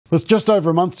With just over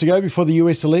a month to go before the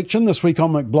US election, this week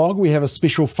on McBLOG, we have a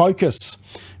special focus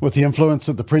with the influence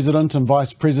that the President and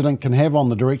Vice President can have on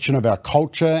the direction of our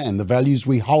culture and the values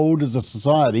we hold as a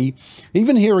society.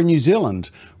 Even here in New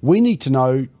Zealand, we need to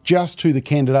know just who the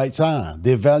candidates are,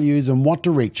 their values and what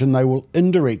direction they will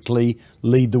indirectly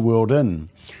lead the world in.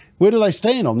 Where do they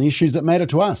stand on the issues that matter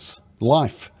to us?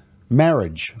 Life,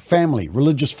 marriage, family,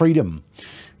 religious freedom.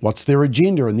 What's their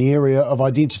agenda in the area of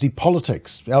identity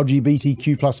politics,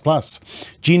 LGBTQ+,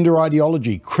 gender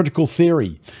ideology, critical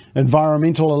theory,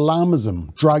 environmental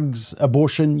alarmism, drugs,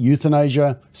 abortion,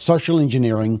 euthanasia, social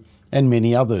engineering, and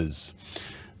many others.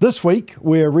 This week,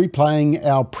 we're replaying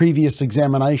our previous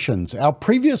examinations, our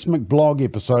previous McBLOG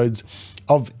episodes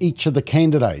of each of the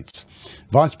candidates.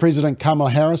 Vice President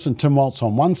Kamala Harris and Tim Walz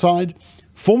on one side,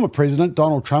 former President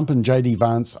Donald Trump and JD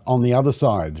Vance on the other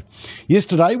side.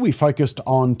 Yesterday, we focused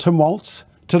on Tim Walz.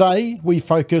 Today, we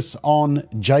focus on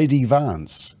JD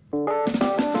Vance.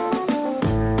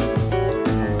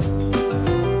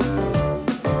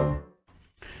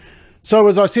 So,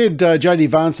 as I said, JD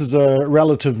Vance is a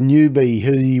relative newbie.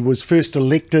 He was first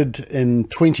elected in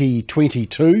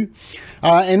 2022.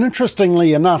 And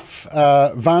interestingly enough,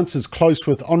 Vance is close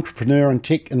with entrepreneur and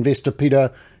tech investor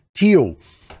Peter Thiel,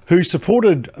 who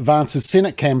supported Vance's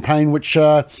Senate campaign, which,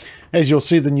 as you'll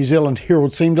see, the New Zealand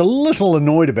Herald seemed a little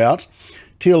annoyed about.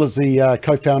 Thiel is the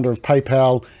co-founder of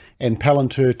PayPal and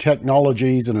Palantir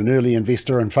Technologies and an early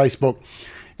investor in Facebook,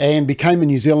 and became a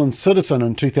New Zealand citizen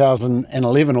in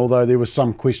 2011, although there was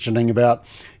some questioning about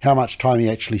how much time he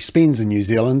actually spends in New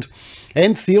Zealand.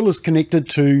 And Thiel is connected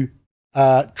to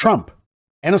Trump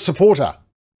and a supporter.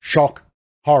 Shock,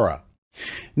 horror.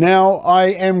 Now, I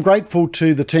am grateful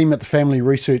to the team at the Family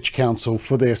Research Council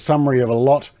for their summary of a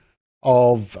lot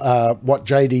of what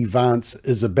JD Vance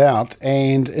is about.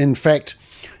 And in fact,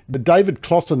 David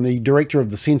Clausen, the director of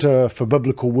the Centre for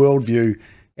Biblical Worldview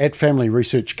at Family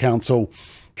Research Council,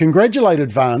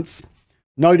 congratulated Vance,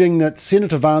 noting that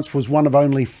Senator Vance was one of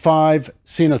only 5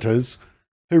 senators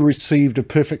who received a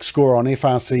perfect score on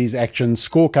FRC's Action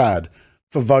Scorecard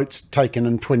for votes taken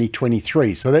in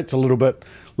 2023. So that's a little bit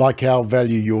like our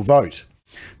value your vote.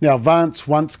 Now, Vance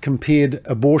once compared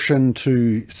abortion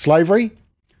to slavery.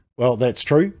 Well, that's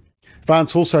true.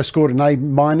 Vance also scored an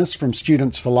A- from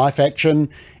Students for Life Action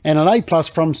and an A+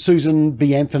 from Susan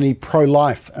B. Anthony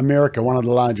Pro-Life America, one of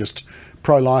the largest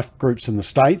pro-life groups in the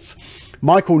States.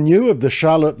 Michael New of the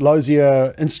Charlotte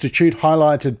Lozier Institute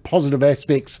highlighted positive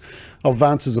aspects of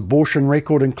Vance's abortion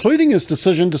record, including his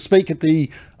decision to speak at the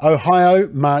Ohio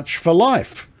March for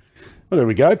Life. Well, there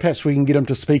we go. Perhaps we can get him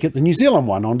to speak at the New Zealand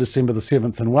one on December the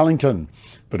 7th in Wellington.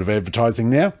 Bit of advertising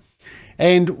there.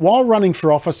 And while running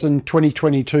for office in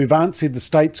 2022, Vance said the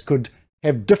states could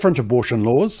have different abortion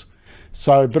laws,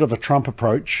 so a bit of a Trump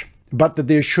approach, but that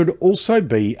there should also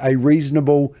be a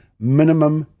reasonable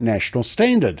minimum national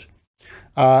standard.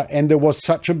 And there was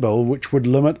such a bill which would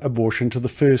limit abortion to the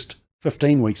first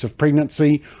 15 weeks of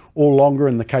pregnancy or longer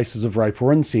in the cases of rape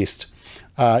or incest.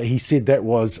 He said that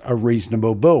was a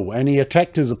reasonable bill, and he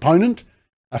attacked his opponent,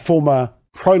 a former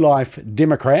pro-life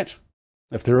Democrat,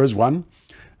 if there is one,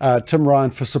 Tim Ryan,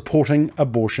 for supporting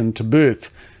abortion to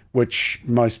birth, which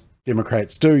most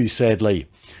Democrats do, sadly.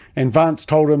 And Vance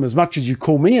told him, as much as you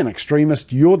call me an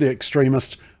extremist, you're the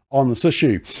extremist on this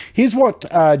issue. Here's what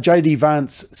JD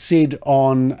Vance said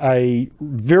on a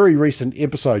very recent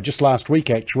episode, just last week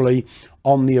actually,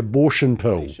 on the abortion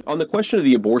pill. On the question of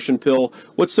the abortion pill,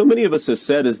 what so many of us have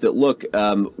said is that, look,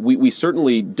 we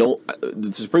certainly don't,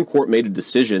 the Supreme Court made a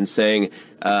decision saying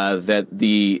that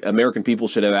the American people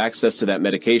should have access to that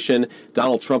medication.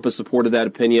 Donald Trump has supported that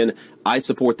opinion. I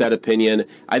support that opinion.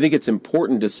 I think it's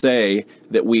important to say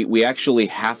that we actually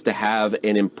have to have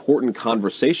an important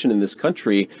conversation in this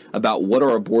country about what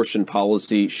our abortion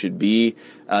policy should be.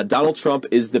 Donald Trump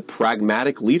is the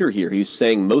pragmatic leader here. He's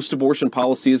saying most abortion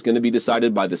policy is going to be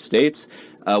decided by the states.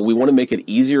 We want to make it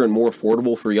easier and more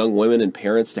affordable for young women and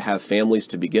parents to have families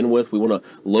to begin with. We want to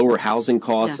lower housing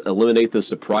costs, eliminate those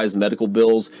surprise medical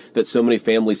bills that so many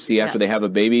families see after they have a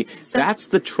baby. So, that's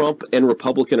the Trump and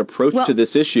Republican approach to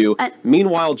this issue.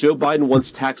 Meanwhile, Joe Biden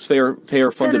wants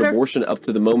taxpayer-funded abortion up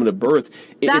to the moment of birth.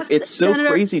 It's so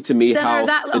crazy to me how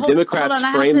the Democrats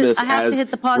frame this as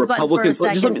Republicans.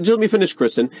 Just let me finish,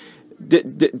 Kristen.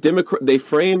 They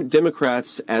frame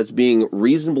Democrats as being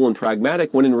reasonable and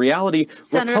pragmatic, when in reality,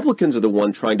 Senator, Republicans are the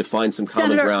one trying to find some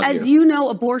common ground here. As you know,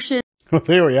 abortion... Well,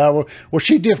 there we are. Well,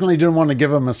 she definitely didn't want to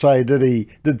give him a say, did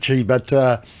she? But,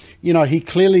 you know, he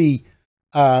clearly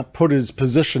put his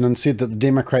position and said that the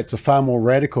Democrats are far more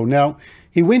radical. Now,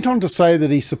 he went on to say that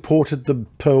he supported the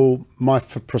pill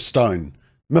mifepristone,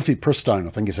 I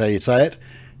think is how you say it,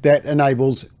 that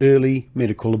enables early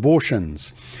medical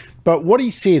abortions. But what he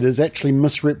said is actually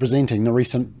misrepresenting the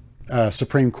recent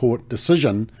Supreme Court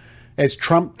decision, as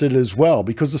Trump did as well,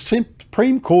 because the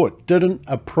Supreme Court didn't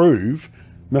approve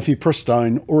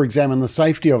mifepristone or examine the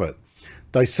safety of it.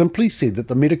 They simply said that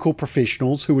the medical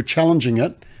professionals who were challenging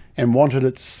it and wanted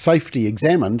its safety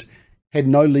examined had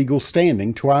no legal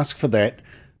standing to ask for that,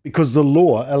 because the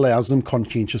law allows them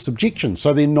conscientious objection,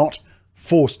 so they're not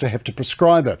forced to have to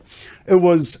prescribe it. It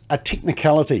was a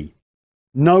technicality.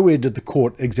 Nowhere did the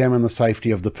court examine the safety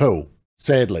of the pill,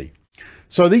 sadly.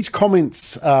 So these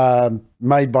comments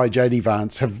made by JD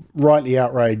Vance have rightly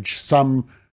outraged some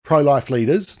pro-life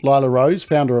leaders. Lila Rose,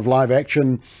 founder of Live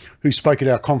Action, who spoke at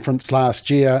our conference last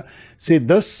year, said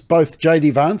this: both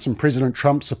JD Vance and President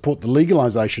Trump support the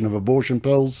legalization of abortion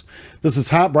pills. This is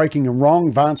heartbreaking and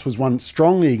wrong. Vance was once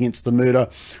strongly against the murder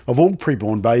of all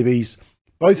preborn babies.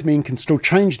 Both men can still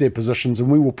change their positions, and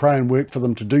we will pray and work for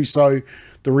them to do so.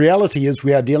 The reality is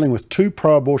we are dealing with two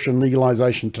pro-abortion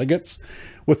legalization tickets,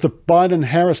 with the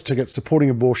Biden-Harris ticket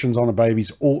supporting abortions on a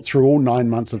babies through all 9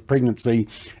 months of pregnancy,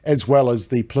 as well as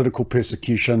the political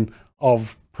persecution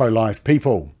of pro-life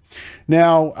people.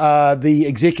 Now, the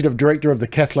executive director of the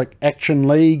Catholic Action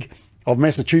League of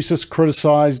Massachusetts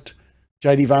criticised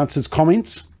JD Vance's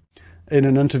comments. In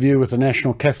an interview with the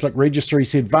National Catholic Register, he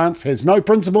said Vance has no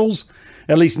principles,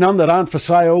 at least none that aren't for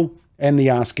sale, and the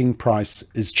asking price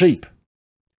is cheap.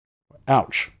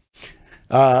 Ouch.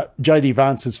 JD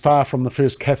Vance is far from the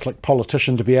first Catholic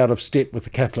politician to be out of step with the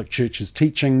Catholic Church's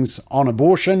teachings on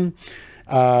abortion.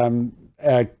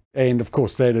 And of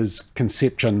course, that is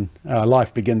conception.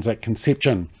 Life begins at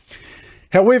conception.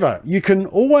 However, you can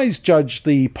always judge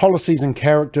the policies and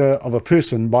character of a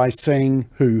person by seeing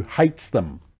who hates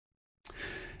them.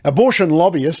 Abortion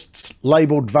lobbyists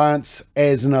labelled Vance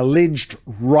as an alleged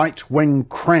right-wing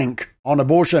crank on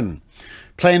abortion.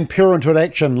 Planned Parenthood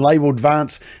Action labelled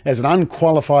Vance as an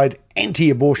unqualified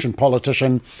anti-abortion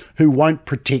politician who won't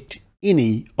protect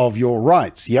any of your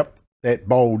rights. Yep, that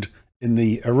bold in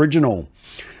the original.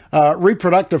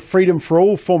 Reproductive Freedom for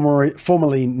All,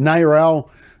 formerly NARAL,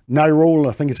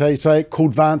 I think is how you say it,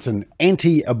 called Vance an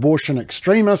anti-abortion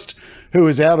extremist who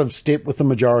is out of step with the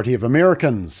majority of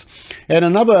Americans. And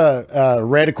another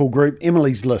radical group,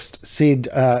 Emily's List, said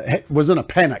was in a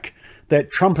panic that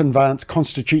Trump and Vance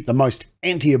constitute the most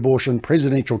anti-abortion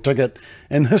presidential ticket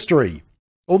in history.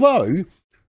 Although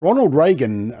Ronald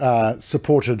Reagan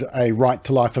supported a right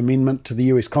to life amendment to the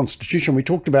US Constitution. We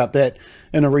talked about that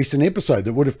in a recent episode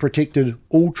that would have protected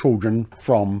all children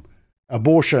from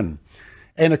abortion.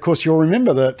 And of course, you'll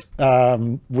remember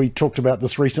that we talked about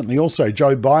this recently also.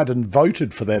 Joe Biden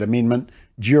voted for that amendment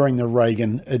during the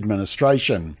Reagan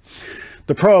administration.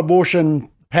 The pro-abortion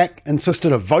PAC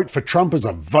insisted a vote for Trump is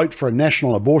a vote for a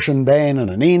national abortion ban and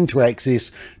an end to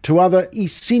access to other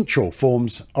essential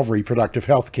forms of reproductive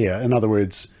health care. In other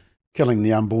words, killing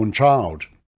the unborn child.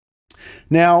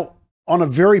 Now, on a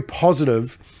very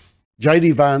positive,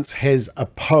 JD Vance has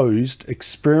opposed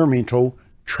experimental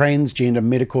transgender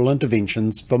medical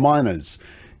interventions for minors,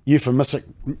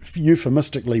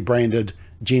 euphemistically branded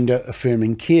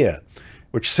gender-affirming care,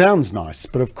 which sounds nice,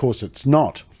 but of course it's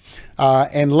not.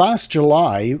 And last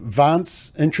July,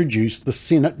 Vance introduced the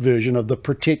Senate version of the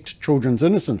Protect Children's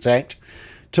Innocence Act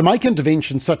to make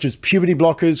interventions such as puberty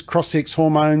blockers, cross-sex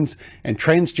hormones, and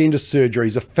transgender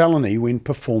surgeries a felony when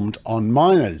performed on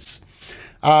minors.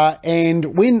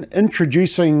 And when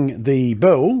introducing the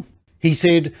bill, he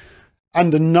said,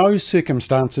 under no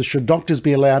circumstances should doctors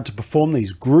be allowed to perform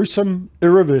these gruesome,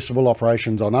 irreversible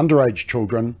operations on underage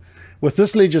children. With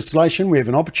this legislation, we have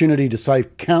an opportunity to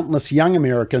save countless young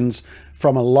Americans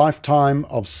from a lifetime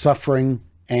of suffering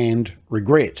and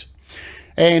regret.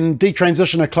 And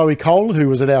detransitioner Chloe Cole, who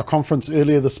was at our conference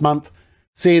earlier this month,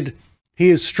 said, he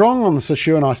is strong on this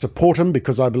issue and I support him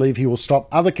because I believe he will stop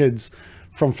other kids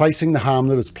from facing the harm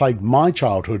that has plagued my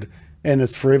childhood and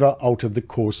has forever altered the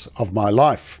course of my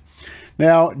life.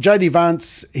 Now, JD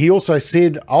Vance, he also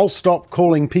said, I'll stop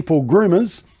calling people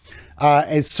groomers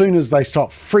as soon as they stop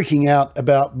freaking out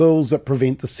about bills that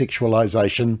prevent the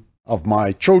sexualization of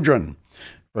my children.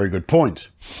 Very good point.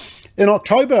 In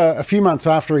October, a few months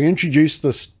after he introduced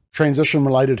this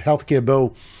transition-related healthcare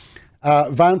bill,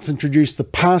 Vance introduced the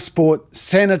Passport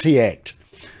Sanity Act,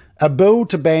 a bill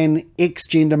to ban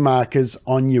X-gender markers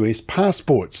on US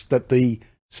passports that the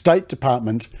State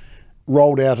Department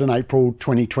rolled out in April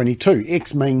 2022.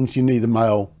 X means you're neither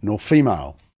male nor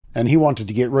female, and he wanted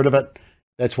to get rid of it.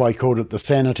 That's why he called it the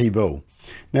Sanity Bill.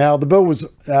 Now, the bill was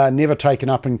never taken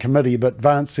up in committee, but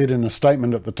Vance said in a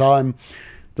statement at the time,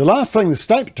 the last thing the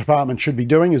State Department should be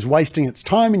doing is wasting its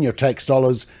time and your tax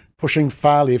dollars pushing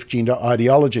far-left gender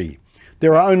ideology.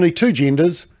 There are only two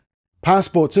genders.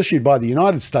 Passports issued by the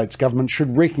United States government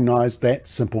should recognise that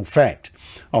simple fact.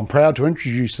 I'm proud to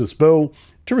introduce this bill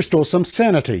to restore some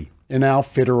sanity in our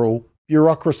federal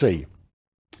bureaucracy.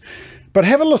 But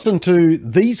have a listen to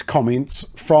these comments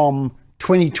from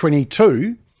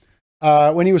 2022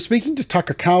 when he was speaking to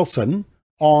Tucker Carlson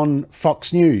on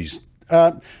Fox News.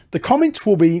 The comments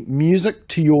will be music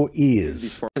to your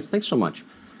ears. Thanks so much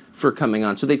for coming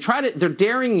on. So they're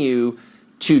daring you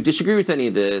to disagree with any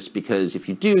of this because if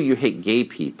you do, you hate gay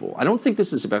people. I don't think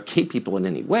this is about gay people in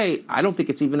any way. I don't think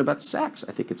it's even about sex.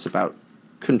 I think it's about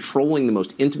controlling the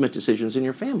most intimate decisions in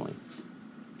your family.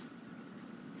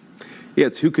 Yeah,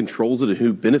 it's who controls it and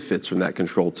who benefits from that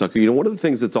control, Tucker. You know, one of the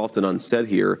things that's often unsaid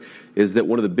here is that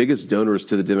one of the biggest donors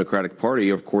to the Democratic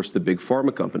Party are, of course, the big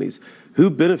pharma companies. Who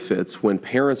benefits when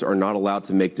parents are not allowed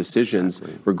to make decisions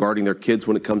regarding their kids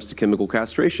when it comes to chemical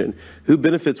castration? Who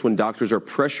benefits when doctors are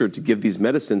pressured to give these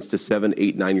medicines to 7,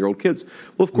 8, 9-year-old kids?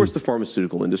 Well, of course, the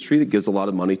pharmaceutical industry that gives a lot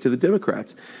of money to the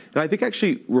Democrats. And I think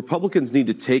actually Republicans need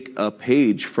to take a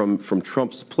page from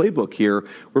Trump's playbook here.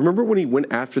 Remember when he went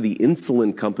after the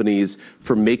insulin companies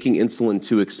for making insulin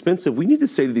too expensive? We need to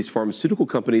say to these pharmaceutical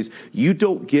companies, you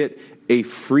don't get a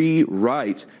free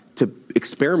right to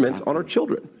experiment on our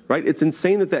children, right? It's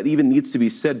insane that that even needs to be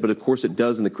said, but of course it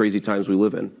does in the crazy times we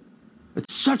live in.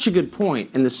 It's such a good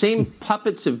point. And the same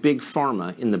puppets of big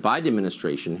pharma in the Biden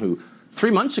administration who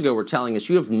 3 months ago were telling us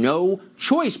you have no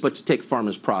choice but to take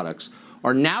pharma's products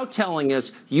are now telling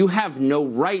us you have no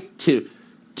right to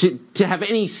have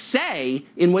any say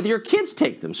in whether your kids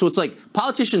take them. So it's like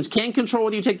politicians can control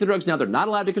whether you take the drugs. Now they're not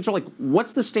allowed to control. Like,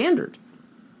 what's the standard?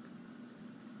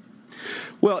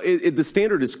 Well, the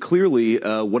standard is clearly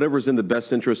whatever's in the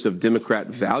best interest of Democrat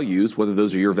values, whether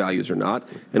those are your values or not,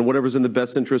 and whatever's in the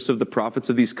best interest of the profits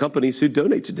of these companies who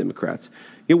donate to Democrats.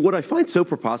 You know, what I find so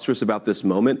preposterous about this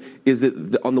moment is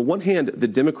that, on the one hand, the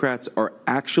Democrats are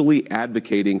actually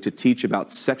advocating to teach about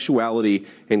sexuality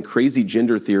and crazy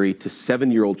gender theory to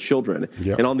 7-year-old children.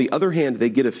 Yep. And on the other hand,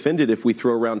 they get offended if we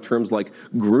throw around terms like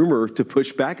groomer to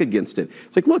push back against it.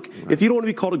 It's like, look, if you don't want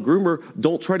to be called a groomer,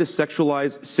 don't try to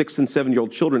sexualize 6 and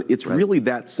 7-year-old children. It's really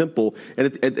that simple. And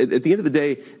at the end of the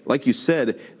day, like you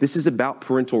said, this is about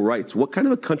parental rights. What kind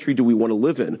of a country do we want to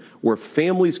live in where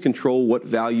families control what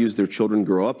values their children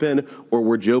grow up in, or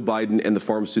where Joe Biden and the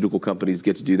pharmaceutical companies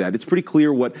get to do that? It's pretty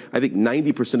clear what I think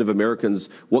 90% of Americans,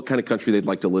 what kind of country they'd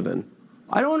like to live in.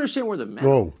 I don't understand where the...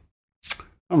 Whoa.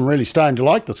 I'm really starting to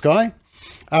like this guy.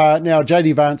 Now,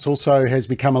 J.D. Vance also has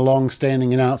become a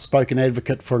long-standing and outspoken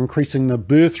advocate for increasing the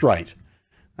birth rate.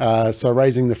 So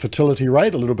raising the fertility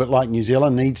rate, a little bit like New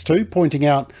Zealand needs to, pointing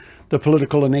out the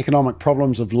political and economic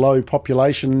problems of low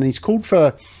population. And he's called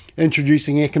for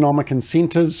introducing economic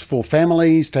incentives for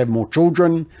families to have more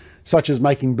children, such as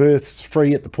making births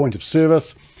free at the point of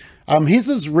service. Here's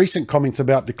his recent comments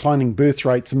about declining birth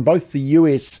rates in both the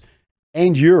US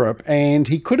and Europe, and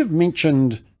he could have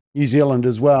mentioned New Zealand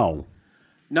as well.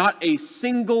 Not a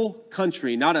single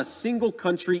country,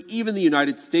 even the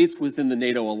United States within the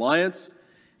NATO alliance,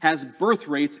 has birth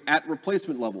rates at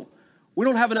replacement level. We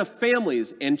don't have enough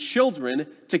families and children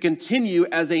to continue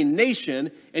as a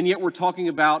nation, and yet we're talking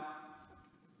about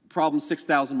problems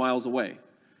 6,000 miles away.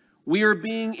 We are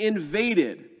being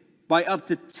invaded by up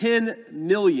to 10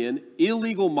 million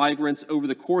illegal migrants over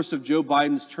the course of Joe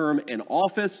Biden's term in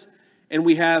office, and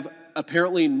we have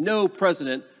apparently no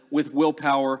president with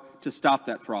willpower to stop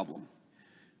that problem.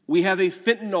 We have a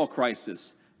fentanyl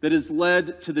crisis that has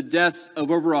led to the deaths of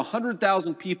over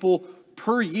 100,000 people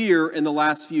per year in the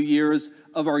last few years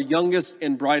of our youngest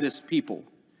and brightest people.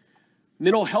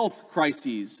 Mental health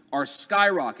crises are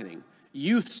skyrocketing.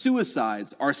 Youth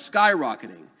suicides are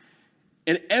skyrocketing.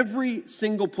 And every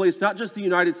single place, not just the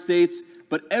United States,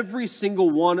 but every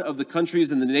single one of the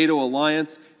countries in the NATO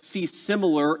alliance see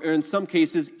similar, or in some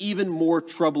cases, even more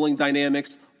troubling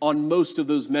dynamics on most of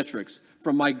those metrics,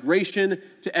 from migration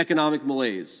to economic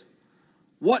malaise.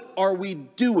 What are we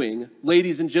doing,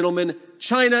 ladies and gentlemen?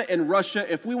 China and Russia,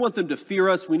 if we want them to fear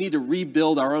us, we need to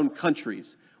rebuild our own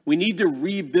countries. We need to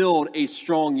rebuild a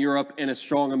strong Europe and a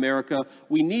strong America.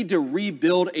 We need to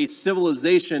rebuild a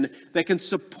civilization that can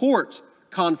support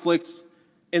conflicts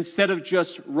instead of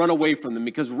just run away from them.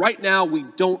 Because right now, we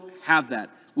don't have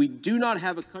that. We do not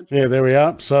have a country. Yeah, there we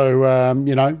are. So,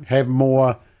 you know, have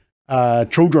more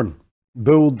children,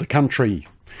 build the country.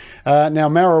 Now,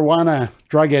 marijuana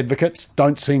drug advocates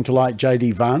don't seem to like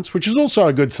J.D. Vance, which is also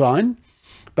a good sign.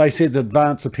 They said that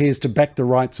Vance appears to back the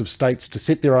rights of states to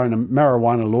set their own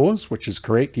marijuana laws, which is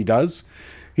correct, he does.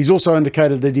 He's also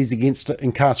indicated that he's against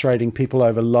incarcerating people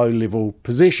over low-level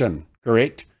possession,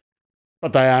 correct.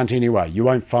 but they aren't anyway. You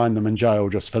won't find them in jail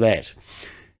just for that.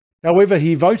 However,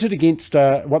 he voted against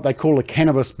what they call a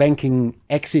cannabis banking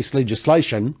access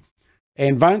legislation,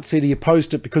 and Vance said he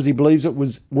opposed it because he believes it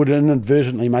would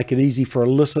inadvertently make it easy for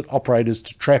illicit operators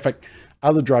to traffic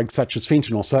other drugs such as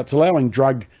fentanyl. So it's allowing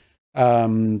drug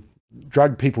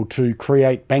people to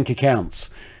create bank accounts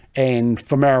and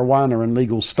for marijuana in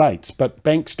legal states, but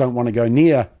banks don't want to go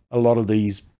near a lot of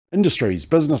these industries,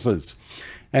 businesses.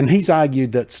 And he's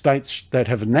argued that states that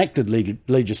have enacted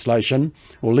legislation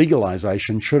or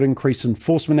legalization should increase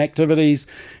enforcement activities.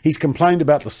 He's complained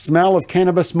about the smell of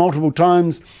cannabis multiple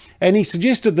times, and he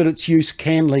suggested that its use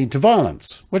can lead to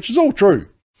violence, which is all true.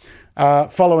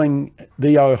 Following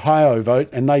the Ohio vote,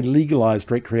 and they legalized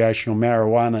recreational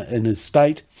marijuana in his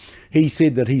state, he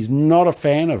said that he's not a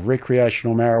fan of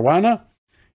recreational marijuana,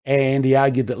 and he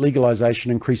argued that legalization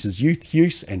increases youth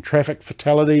use and traffic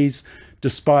fatalities,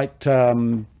 despite,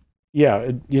 even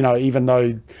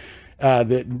though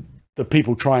the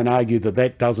people try and argue that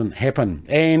that doesn't happen.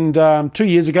 And 2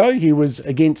 years ago, he was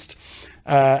against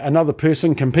another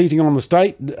person competing on the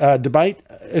state debate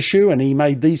issue, and he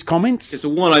made these comments. Okay, so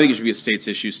one, I think it should be a state's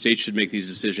issue. States should make these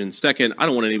decisions. Second, I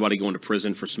don't want anybody going to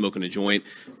prison for smoking a joint.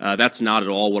 That's not at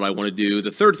all what I want to do.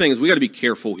 The third thing is we got to be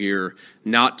careful here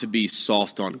not to be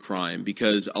soft on crime,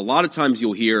 because a lot of times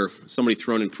you'll hear somebody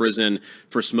thrown in prison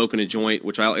for smoking a joint,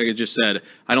 which like I just said,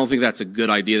 I don't think that's a good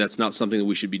idea. That's not something that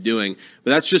we should be doing, but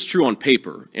that's just true on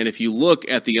paper. And if you look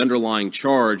at the underlying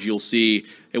charge, you'll see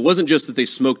it wasn't just that they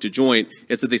smoked a joint,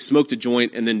 it's that they smoked a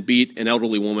joint and then beat an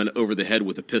elderly woman over the head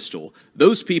with a pistol.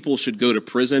 Those people should go to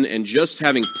prison, and just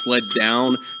having pled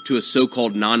down to a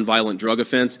so-called nonviolent drug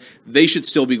offense, they should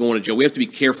still be going to jail. We have to be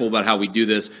careful about how we do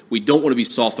this. We don't want to be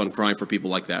soft on crime for people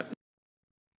like that.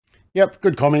 Yep,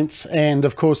 good comments. And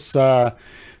of course,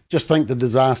 just think the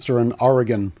disaster in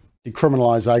Oregon.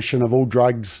 Decriminalisation of all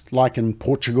drugs, like in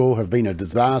Portugal, have been a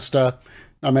disaster,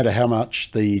 no matter how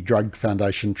much the Drug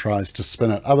Foundation tries to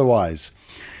spin it otherwise.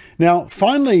 Now,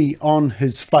 finally, on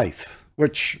his faith,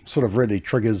 which sort of really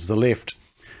triggers the left,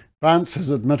 Vance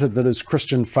has admitted that his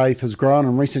Christian faith has grown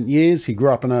in recent years. He grew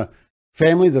up in a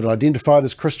family that identified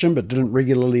as Christian but didn't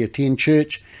regularly attend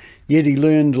church, yet he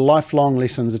learned lifelong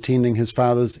lessons attending his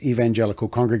father's evangelical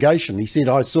congregation. He said,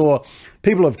 "I saw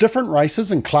people of different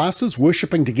races and classes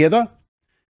worshipping together.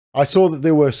 I saw that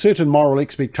there were certain moral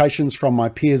expectations from my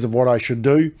peers of what I should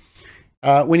do."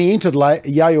 When he entered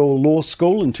Yale Law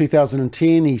School in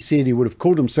 2010, he said he would have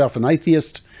called himself an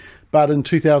atheist, but in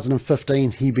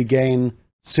 2015 he began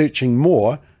searching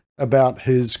more about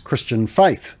his Christian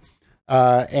faith.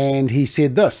 And he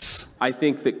said this. I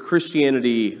think that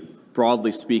Christianity,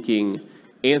 broadly speaking,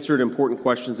 answered important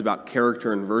questions about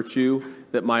character and virtue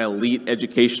that my elite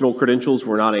educational credentials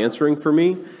were not answering for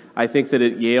me. I think that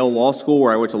at Yale Law School,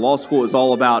 where I went to law school, it was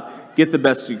all about get the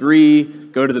best degree,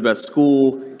 go to the best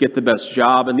school, get the best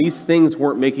job. And these things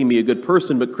weren't making me a good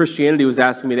person, but Christianity was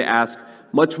asking me to ask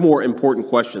much more important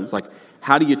questions, like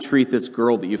how do you treat this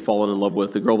girl that you've fallen in love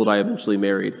with, the girl that I eventually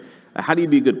married? How do you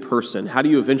be a good person? How do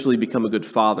you eventually become a good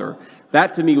father?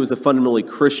 That to me was a fundamentally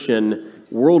Christian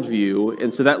worldview,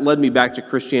 and so that led me back to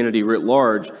Christianity writ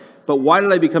large. But why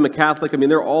did I become a Catholic? I mean,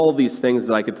 there are all these things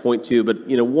that I could point to, but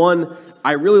one,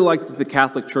 I really liked that the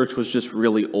Catholic Church was just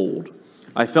really old.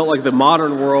 I felt like the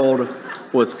modern world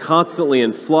was constantly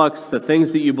in flux. The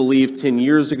things that you believed 10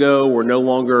 years ago were no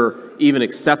longer even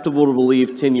acceptable to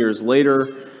believe 10 years later.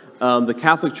 The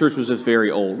Catholic Church was just very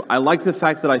old. I liked the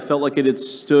fact that I felt like it had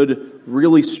stood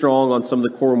really strong on some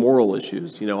of the core moral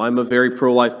issues. I'm a very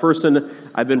pro-life person.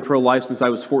 I've been pro-life since I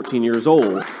was 14 years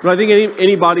old. But I think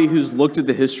anybody who's looked at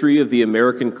the history of the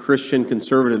American Christian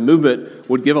conservative movement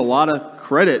would give a lot of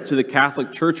credit to the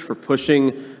Catholic Church for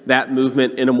pushing that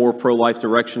movement in a more pro-life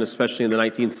direction, especially in the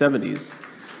 1970s.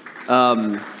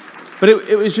 But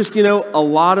it was just, a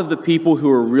lot of the people who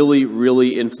were really,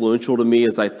 really influential to me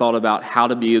as I thought about how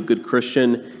to be a good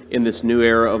Christian in this new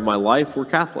era of my life were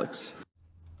Catholics.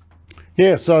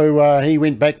 Yeah, so he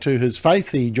went back to his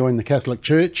faith. He joined the Catholic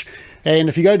Church. And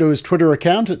if you go to his Twitter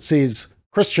account, it says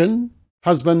Christian,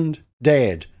 husband,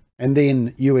 dad, and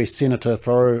then US Senator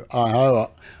for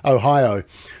Ohio.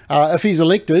 If he's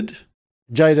elected,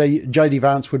 J.D.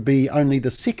 Vance would be only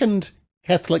the second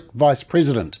Catholic vice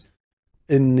president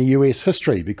in the US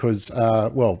history because,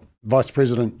 Vice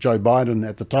President Joe Biden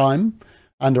at the time,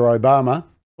 under Obama,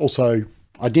 also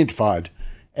identified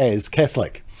as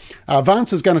Catholic.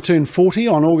 Vance is going to turn 40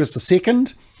 on August the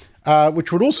 2nd,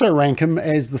 which would also rank him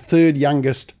as the third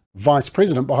youngest vice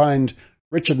president behind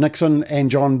Richard Nixon and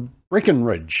John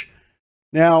Breckinridge.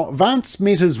 Now, Vance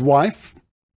met his wife,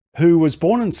 who was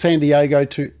born in San Diego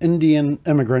to Indian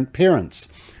immigrant parents,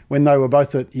 when they were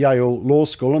both at Yale Law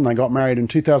School, and they got married in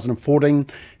 2014,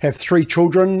 have 3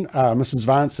 children. Mrs.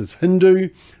 Vance is Hindu,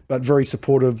 but very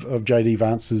supportive of J.D.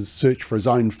 Vance's search for his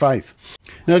own faith.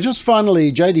 Now, just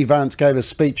finally, J.D. Vance gave a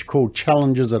speech called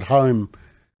Challenges at Home.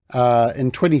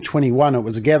 In 2021, it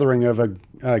was a gathering of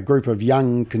a group of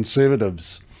young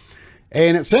conservatives.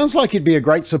 And it sounds like he'd be a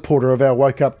great supporter of our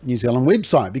Woke Up New Zealand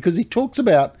website, because he talks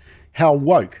about how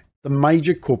woke the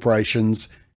major corporations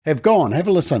have gone. Have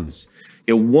a listen.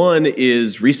 One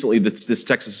is recently this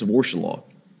Texas abortion law.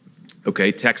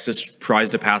 Okay, Texas tries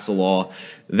to pass a law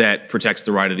that protects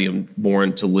the right of the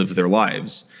unborn to live their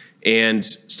lives. And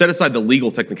set aside the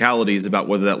legal technicalities about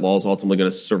whether that law is ultimately going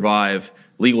to survive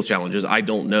legal challenges. I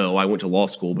don't know. I went to law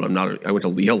school, but I went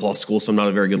to Yale Law School, so I'm not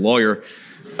a very good lawyer.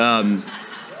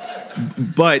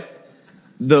 But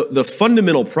the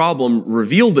fundamental problem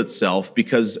revealed itself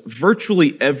because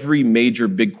virtually every major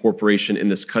big corporation in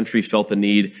this country felt the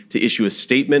need to issue a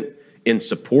statement in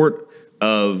support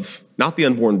of not the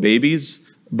unborn babies,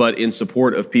 but in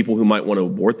support of people who might want to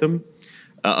abort them.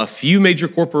 A few major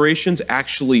corporations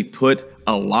actually put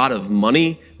a lot of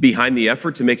money behind the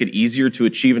effort to make it easier to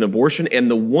achieve an abortion. And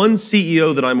the one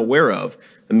CEO that I'm aware of,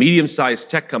 a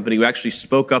medium-sized tech company who actually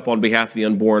spoke up on behalf of the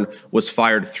unborn, was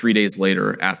fired 3 days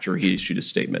later after he issued a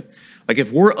statement. Like,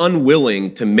 if we're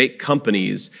unwilling to make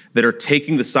companies that are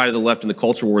taking the side of the left in the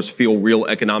culture wars feel real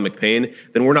economic pain,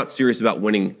 then we're not serious about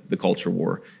winning the culture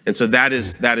war. And so that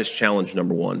is challenge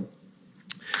number one.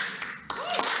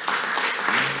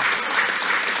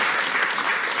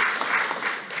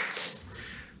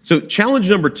 So challenge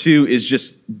number 2 is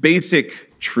just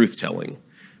basic truth-telling.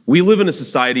 We live in a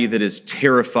society that is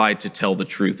terrified to tell the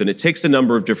truth, and it takes a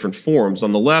number of different forms.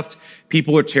 On the left,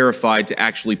 people are terrified to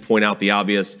actually point out the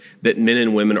obvious, that men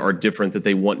and women are different, that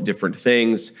they want different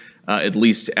things, at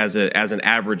least as an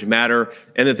average matter,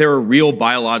 and that there are real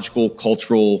biological,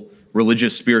 cultural,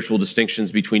 religious, spiritual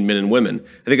distinctions between men and women.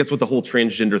 I think that's what the whole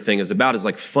transgender thing is about, is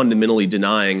like fundamentally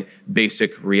denying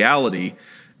basic reality.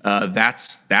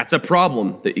 That's a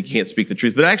problem, that you can't speak the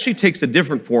truth. But it actually takes a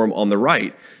different form on the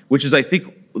right, which is, I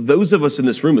think, those of us in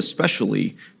this room,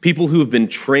 especially people who have been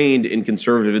trained in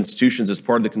conservative institutions as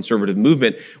part of the conservative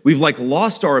movement, we've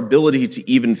lost our ability to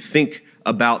even think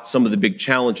about some of the big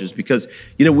challenges, because,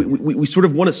 we sort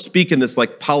of want to speak in this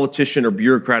politician or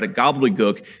bureaucratic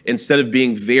gobbledygook instead of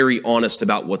being very honest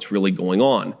about what's really going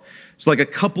on. So a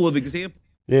couple of examples.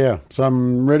 Yeah,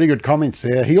 some really good comments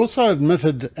there. He also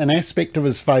admitted an aspect of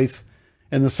his faith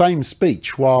in the same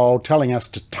speech while telling us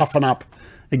to toughen up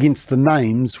against the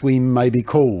names we may be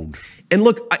called. And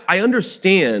look, I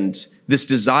understand this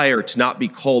desire to not be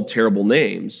called terrible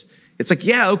names. It's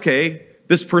yeah, okay,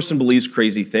 this person believes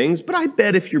crazy things, but I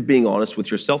bet if you're being honest with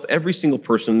yourself, every single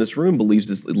person in this room believes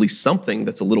at least something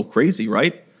that's a little crazy,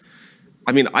 right?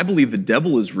 I mean, I believe the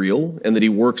devil is real and that he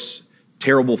works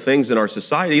terrible things in our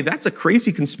society. That's a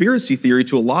crazy conspiracy theory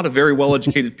to a lot of very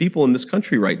well-educated people in this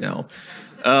country right now.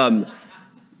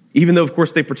 Even though, of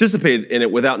course, they participated in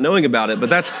it without knowing about it, but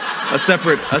that's a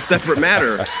separate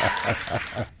matter.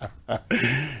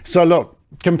 So look,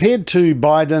 compared to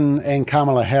Biden and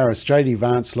Kamala Harris, J.D.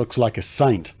 Vance looks like a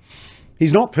saint.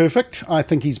 He's not perfect. I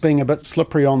think he's being a bit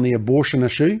slippery on the abortion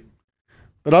issue,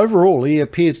 but overall he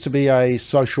appears to be a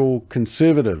social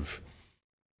conservative.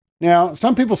 Now,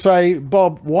 some people say,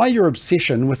 Bob, why your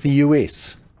obsession with the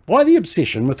US? Why the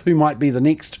obsession with who might be the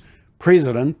next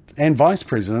president and vice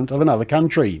president of another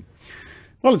country?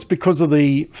 Well, it's because of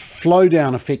the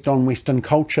flow-down effect on Western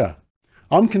culture.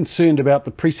 I'm concerned about the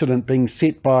precedent being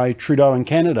set by Trudeau in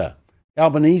Canada,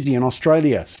 Albanese in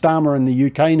Australia, Starmer in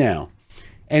the UK now,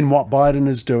 and what Biden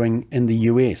is doing in the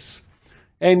US.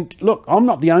 And look, I'm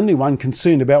not the only one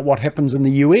concerned about what happens in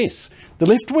the US. The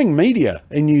left-wing media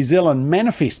in New Zealand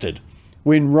manifested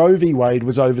when Roe v. Wade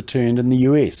was overturned in the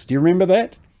US. Do you remember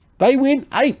that? They went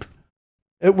ape.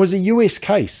 It was a US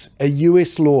case, a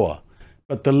US law,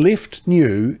 but the left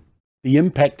knew the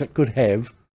impact it could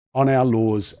have on our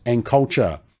laws and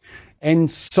culture. And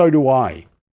so do I.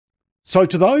 So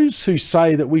to those who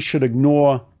say that we should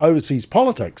ignore overseas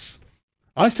politics,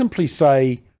 I simply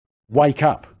say, wake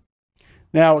up.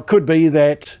 Now, it could be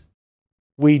that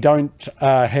we don't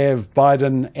have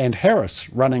Biden and Harris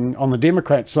running on the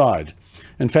Democrat side.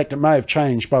 In fact, it may have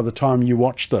changed by the time you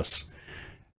watch this.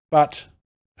 But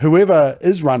whoever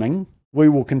is running, we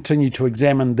will continue to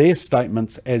examine their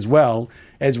statements as well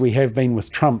as we have been with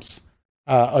Trump's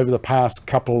over the past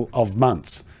couple of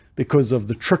months, because of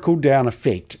the trickle-down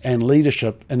effect and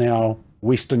leadership in our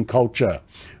Western culture.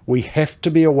 We have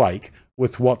to be awake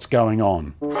with what's going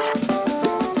on.